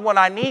God when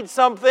I need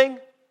something,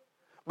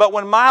 but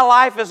when my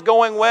life is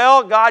going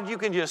well, God, you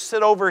can just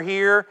sit over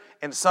here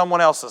in someone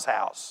else's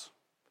house.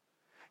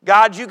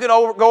 God, you can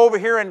go over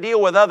here and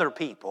deal with other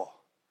people.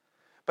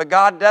 But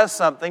God does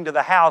something to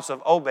the house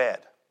of Obed.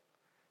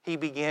 He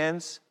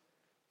begins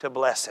to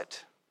bless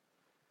it.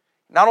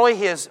 Not only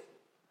his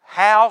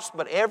house,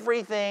 but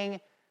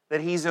everything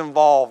that he's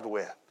involved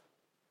with.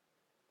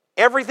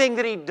 Everything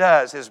that he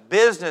does, his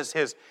business,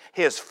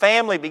 his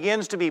family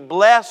begins to be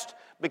blessed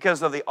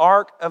because of the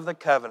Ark of the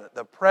Covenant,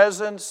 the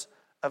presence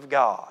of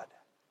God.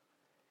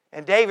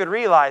 And David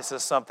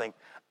realizes something.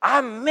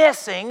 I'm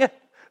missing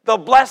the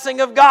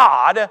blessing of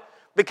God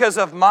because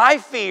of my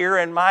fear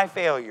and my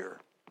failure.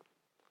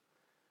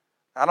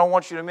 I don't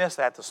want you to miss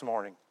that this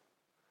morning.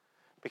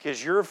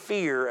 Because your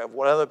fear of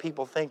what other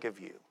people think of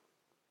you,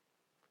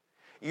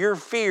 your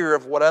fear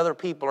of what other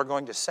people are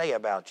going to say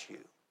about you,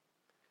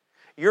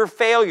 your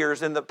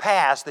failures in the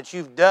past that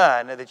you've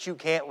done and that you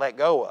can't let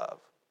go of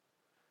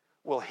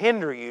will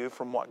hinder you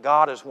from what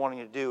God is wanting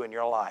to do in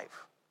your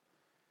life.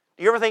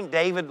 Do you ever think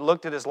David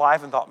looked at his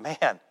life and thought,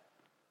 man,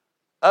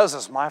 this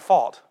is my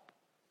fault?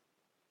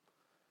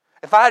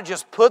 If I had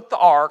just put the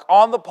ark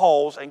on the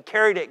poles and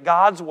carried it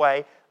God's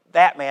way,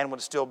 that man would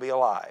still be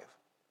alive.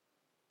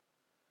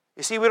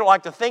 You see, we don't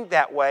like to think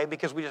that way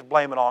because we just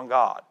blame it on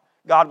God.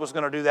 God was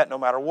going to do that no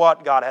matter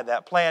what. God had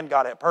that plan.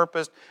 God had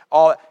purpose.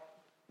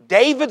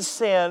 David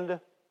sinned.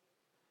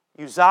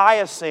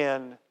 Uzziah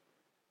sinned.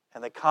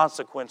 And the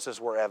consequences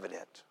were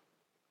evident.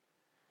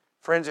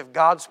 Friends, if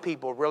God's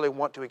people really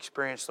want to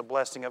experience the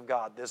blessing of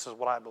God, this is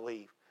what I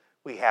believe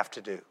we have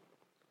to do.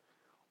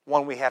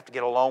 One, we have to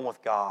get alone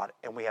with God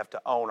and we have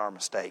to own our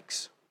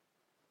mistakes.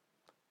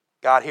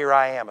 God, here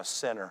I am, a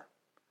sinner.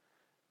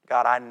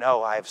 God, I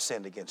know I have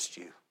sinned against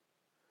you.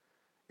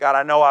 God,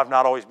 I know I've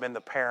not always been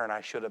the parent I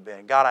should have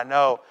been. God, I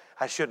know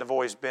I shouldn't have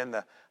always been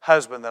the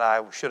husband that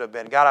I should have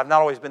been. God, I've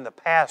not always been the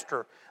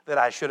pastor that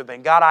I should have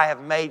been. God, I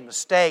have made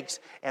mistakes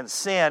and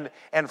sinned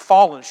and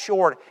fallen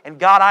short. And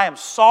God, I am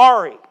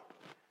sorry.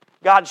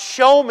 God,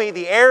 show me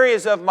the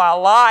areas of my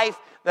life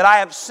that I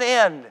have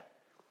sinned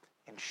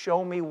and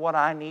show me what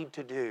I need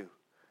to do.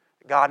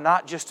 God,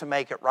 not just to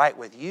make it right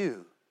with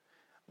you,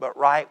 but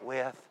right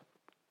with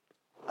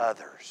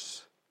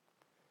others.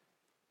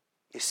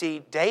 You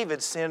see,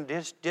 David's sin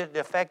didn't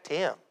affect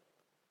him.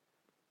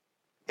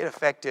 It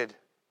affected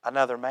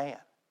another man,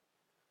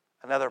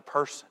 another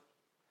person.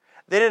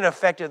 Then it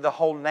affected the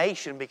whole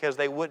nation because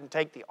they wouldn't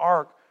take the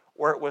ark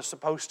where it was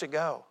supposed to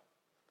go.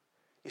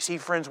 You see,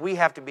 friends, we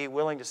have to be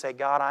willing to say,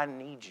 God, I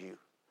need you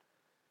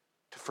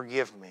to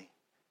forgive me.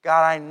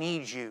 God, I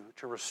need you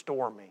to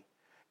restore me.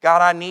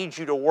 God, I need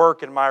you to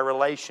work in my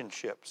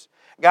relationships.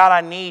 God, I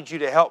need you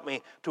to help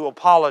me to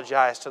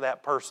apologize to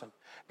that person.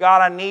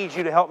 God, I need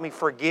you to help me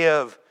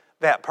forgive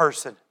that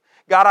person.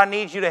 God, I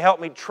need you to help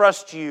me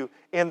trust you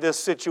in this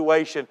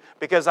situation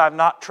because I've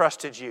not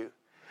trusted you.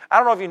 I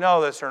don't know if you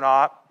know this or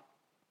not,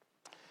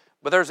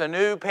 but there's a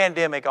new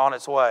pandemic on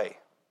its way.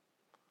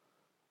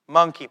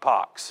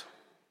 Monkeypox.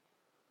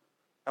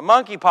 Now,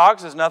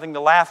 monkeypox is nothing to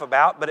laugh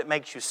about, but it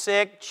makes you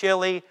sick,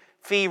 chilly,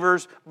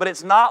 fevers, but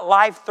it's not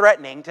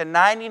life-threatening to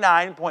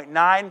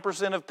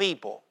 99.9% of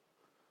people.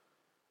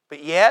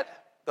 But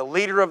yet, the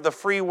leader of the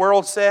free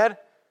world said,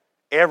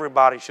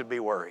 everybody should be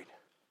worried.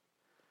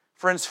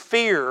 Friends,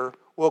 fear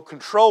will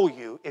control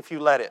you if you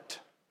let it.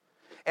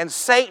 And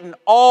Satan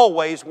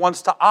always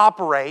wants to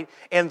operate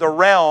in the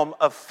realm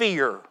of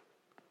fear.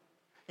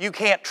 You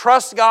can't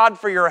trust God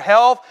for your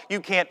health.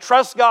 You can't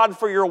trust God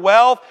for your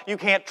wealth. You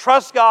can't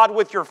trust God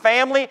with your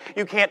family.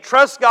 You can't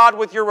trust God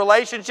with your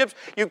relationships.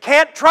 You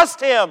can't trust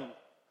Him.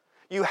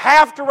 You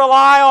have to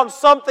rely on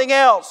something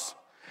else.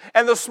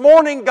 And this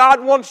morning,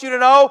 God wants you to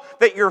know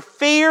that your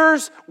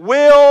fears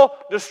will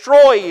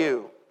destroy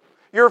you.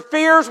 Your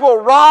fears will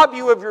rob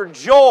you of your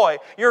joy.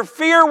 Your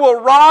fear will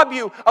rob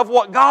you of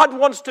what God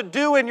wants to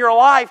do in your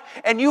life.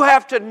 And you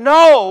have to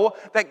know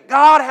that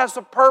God has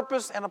a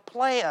purpose and a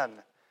plan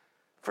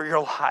for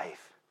your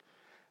life.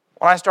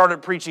 When I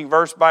started preaching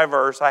verse by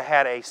verse, I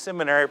had a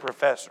seminary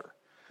professor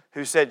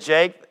who said,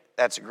 Jake,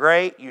 that's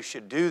great, you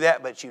should do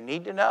that, but you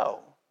need to know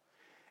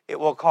it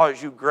will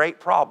cause you great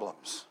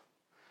problems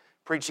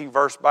preaching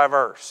verse by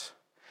verse.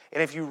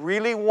 And if you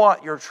really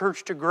want your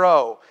church to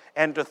grow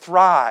and to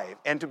thrive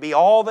and to be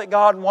all that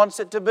God wants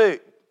it to be,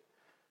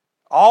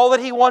 all that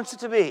He wants it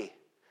to be,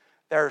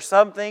 there are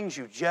some things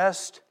you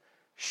just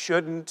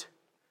shouldn't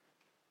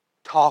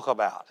talk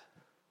about.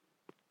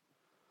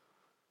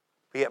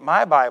 But yet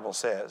my Bible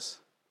says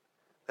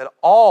that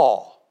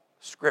all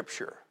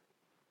Scripture,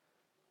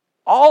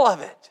 all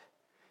of it,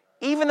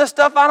 even the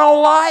stuff I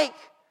don't like,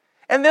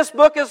 and this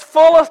book is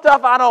full of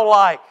stuff I don't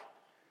like.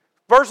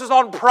 Verses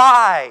on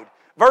pride,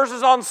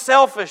 verses on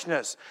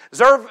selfishness,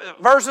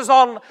 verses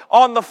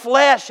on the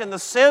flesh and the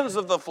sins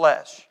of the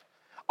flesh.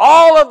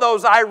 All of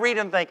those I read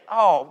and think,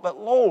 oh, but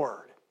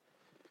Lord.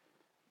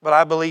 But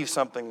I believe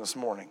something this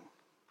morning.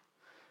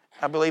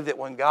 I believe that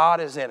when God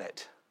is in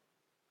it,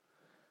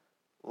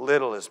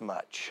 little is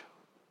much.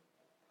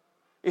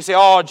 You say,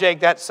 oh, Jake,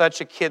 that's such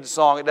a kid's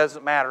song. It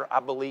doesn't matter. I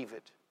believe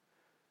it.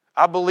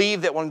 I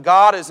believe that when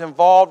God is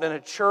involved in a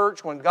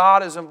church, when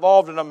God is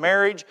involved in a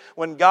marriage,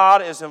 when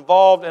God is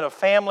involved in a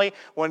family,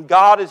 when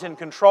God is in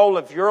control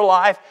of your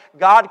life,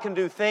 God can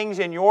do things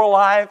in your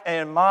life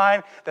and in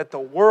mine that the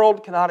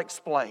world cannot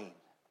explain,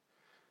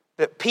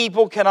 that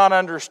people cannot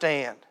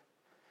understand.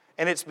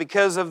 And it's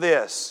because of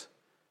this.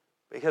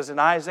 Because in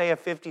Isaiah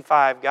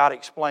 55, God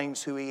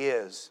explains who He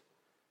is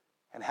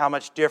and how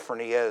much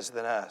different He is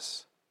than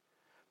us.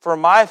 For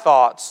my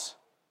thoughts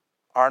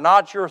are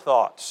not your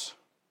thoughts,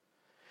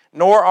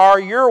 nor are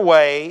your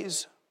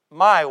ways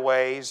my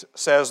ways,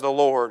 says the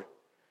Lord.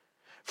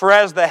 For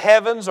as the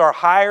heavens are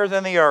higher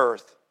than the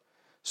earth,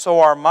 so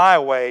are my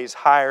ways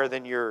higher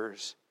than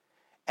yours,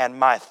 and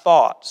my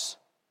thoughts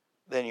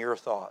than your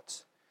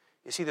thoughts.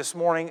 You see, this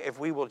morning, if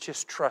we will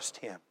just trust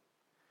Him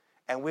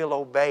and we'll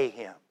obey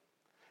Him,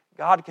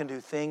 God can do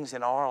things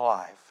in our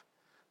life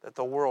that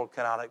the world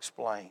cannot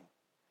explain.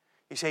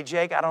 You say,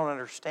 Jake, I don't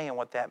understand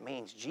what that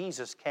means.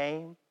 Jesus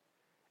came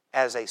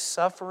as a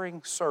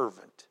suffering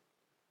servant,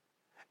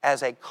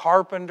 as a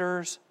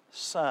carpenter's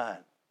son,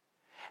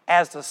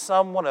 as the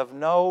someone of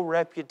no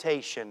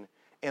reputation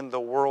in the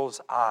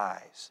world's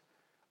eyes,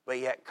 but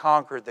yet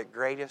conquered the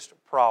greatest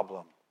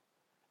problem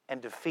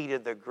and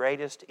defeated the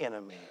greatest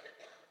enemy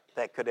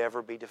that could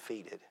ever be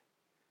defeated,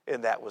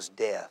 and that was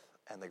death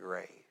and the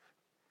grave.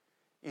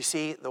 You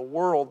see, the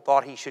world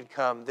thought He should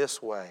come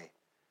this way,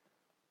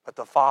 but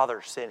the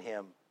Father sent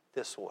Him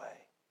this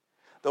way.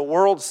 The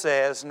world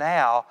says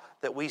now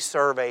that we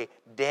serve a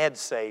dead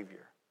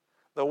Savior.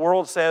 The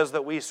world says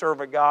that we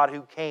serve a God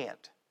who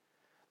can't.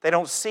 They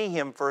don't see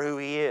Him for who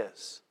He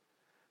is.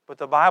 But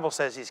the Bible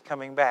says He's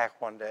coming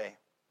back one day.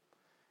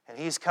 And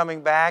He's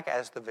coming back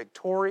as the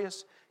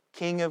victorious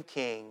King of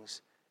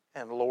Kings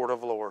and Lord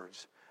of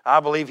Lords. I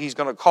believe He's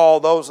going to call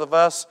those of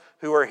us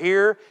who are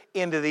here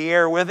into the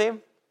air with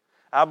Him.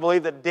 I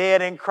believe the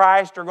dead in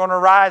Christ are going to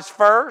rise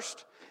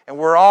first, and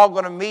we're all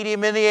going to meet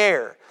Him in the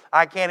air.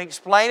 I can't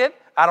explain it.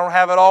 I don't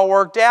have it all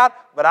worked out,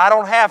 but I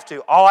don't have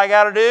to. All I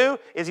got to do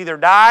is either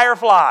die or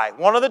fly.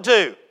 One of the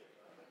two.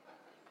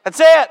 That's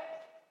it.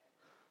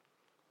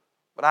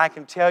 But I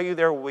can tell you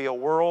there will be a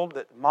world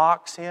that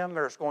mocks Him.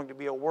 There's going to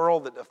be a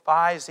world that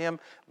defies Him.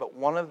 But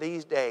one of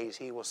these days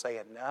He will say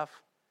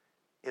enough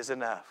is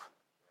enough.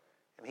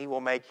 And He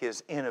will make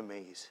His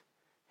enemies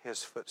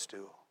His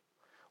footstool.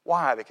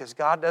 Why? Because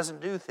God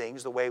doesn't do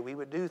things the way we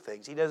would do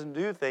things. He doesn't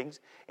do things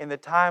in the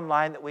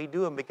timeline that we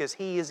do them because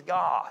He is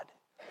God.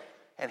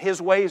 And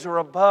His ways are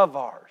above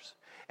ours.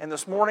 And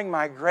this morning,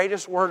 my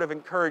greatest word of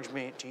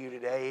encouragement to you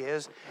today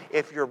is,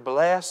 if you're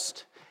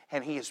blessed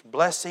and He is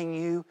blessing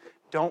you,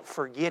 don't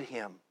forget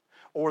Him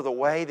or the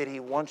way that He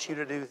wants you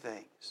to do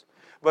things.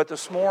 But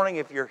this morning,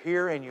 if you're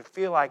here and you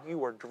feel like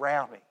you are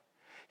drowning,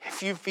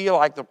 if you feel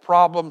like the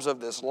problems of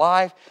this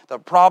life, the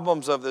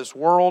problems of this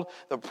world,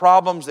 the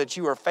problems that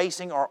you are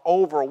facing are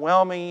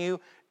overwhelming you,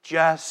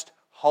 just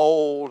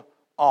hold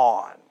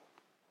on.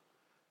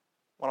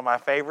 One of my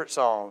favorite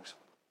songs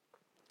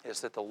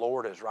is that the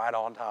Lord is right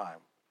on time.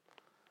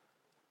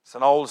 It's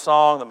an old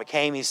song. The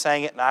McCamey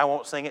sang it, and I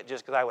won't sing it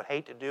just because I would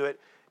hate to do it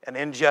an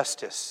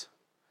injustice.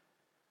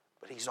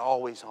 But He's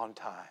always on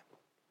time.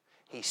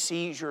 He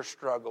sees your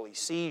struggle. He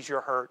sees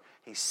your hurt.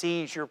 He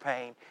sees your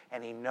pain.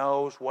 And He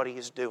knows what He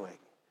is doing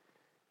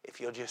if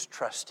you'll just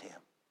trust Him.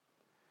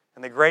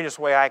 And the greatest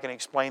way I can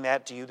explain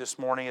that to you this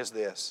morning is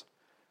this,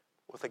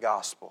 with the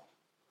gospel.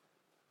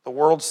 The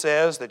world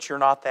says that you're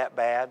not that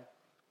bad.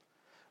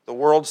 The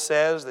world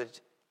says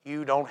that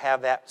you don't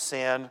have that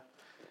sin.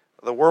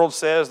 The world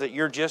says that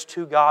you're just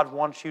who God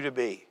wants you to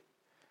be.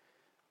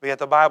 But yet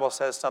the Bible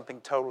says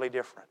something totally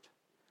different.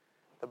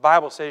 The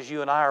Bible says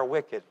you and I are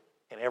wicked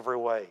in every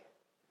way.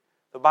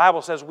 The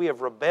Bible says we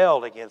have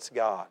rebelled against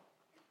God.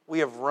 We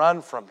have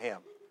run from Him.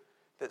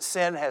 That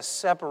sin has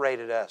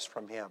separated us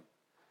from Him.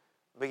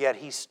 But yet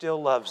He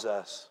still loves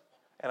us,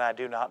 and I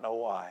do not know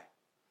why.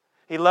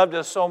 He loved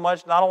us so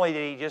much, not only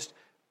did He just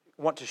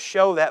want to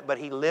show that, but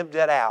He lived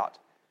it out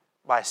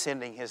by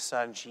sending His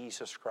Son,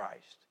 Jesus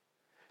Christ,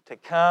 to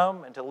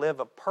come and to live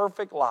a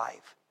perfect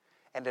life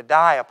and to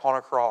die upon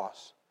a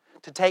cross,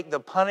 to take the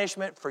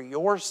punishment for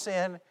your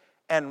sin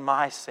and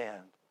my sin,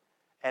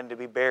 and to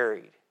be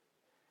buried.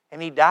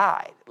 And He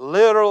died,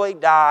 literally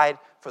died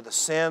for the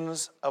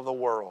sins of the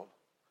world.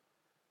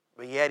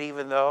 But yet,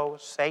 even though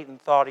Satan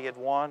thought he had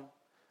won,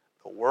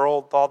 the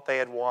world thought they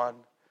had won,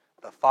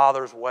 the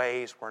Father's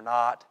ways were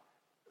not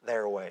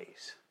their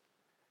ways.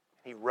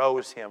 He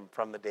rose Him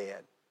from the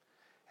dead.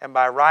 And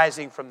by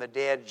rising from the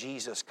dead,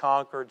 Jesus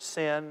conquered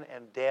sin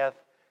and death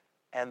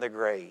and the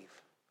grave.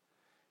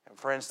 And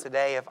friends,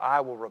 today, if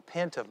I will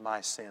repent of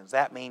my sins,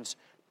 that means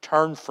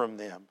turn from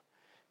them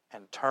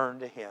and turn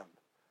to Him,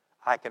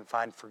 I can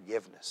find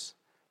forgiveness.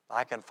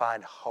 I can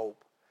find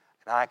hope.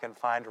 And I can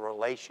find a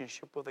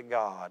relationship with a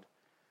God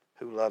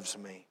who loves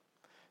me.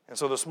 And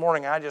so this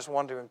morning, I just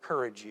want to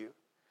encourage you.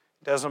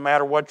 It doesn't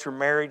matter what your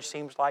marriage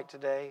seems like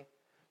today.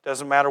 It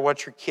doesn't matter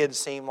what your kids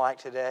seem like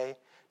today.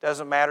 It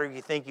doesn't matter if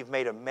you think you've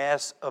made a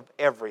mess of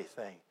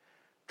everything.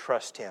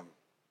 Trust Him.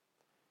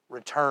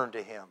 Return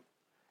to Him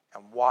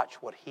and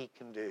watch what He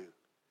can do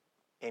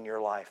in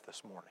your life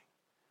this morning.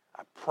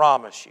 I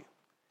promise you,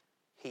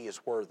 He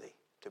is worthy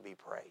to be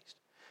praised.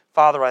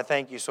 Father, I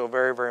thank You so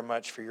very, very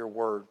much for Your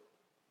word.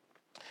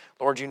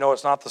 Lord, You know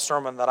it's not the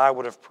sermon that I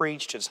would have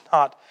preached. It's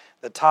not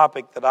the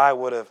topic that I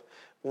would have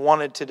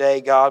wanted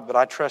today, God, but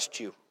I trust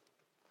You.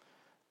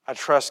 I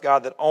trust,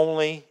 God, that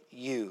only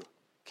You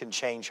can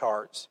change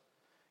hearts.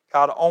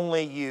 God,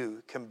 only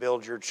You can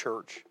build Your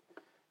church.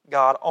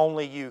 God,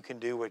 only You can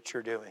do what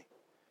You're doing.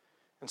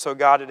 And so,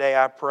 God, today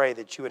I pray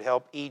that You would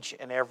help each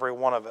and every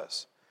one of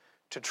us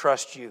to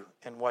trust You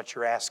in what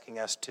You're asking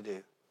us to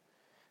do.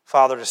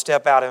 Father, to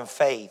step out in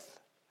faith,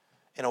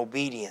 in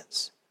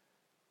obedience,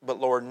 but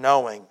Lord,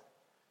 knowing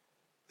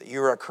that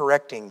You're a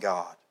correcting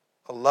God,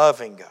 a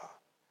loving God.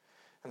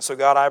 And so,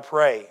 God, I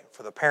pray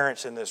for the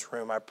parents in this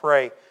room. I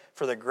pray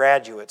for the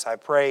graduates. I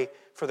pray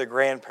for the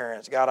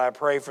grandparents. God, I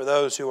pray for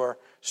those who are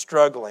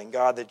struggling.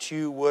 God, that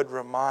You would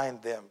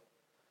remind them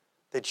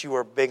that You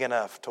are big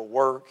enough to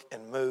work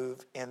and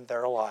move in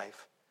their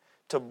life,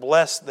 to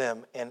bless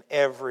them in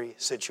every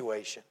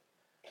situation.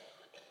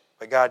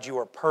 But God, You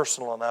are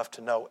personal enough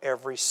to know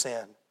every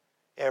sin,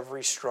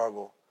 every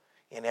struggle,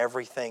 and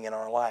everything in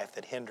our life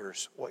that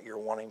hinders what You're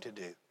wanting to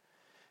do.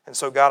 And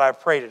so, God, I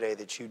pray today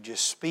that You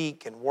just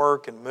speak and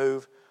work and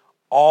move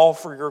all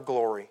for Your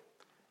glory.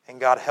 And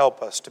God,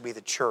 help us to be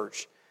the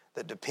church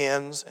that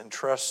depends and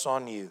trusts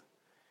on You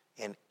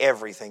in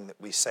everything that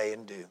we say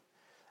and do.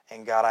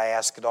 And God, I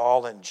ask it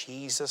all in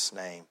Jesus'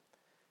 name.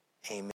 Amen.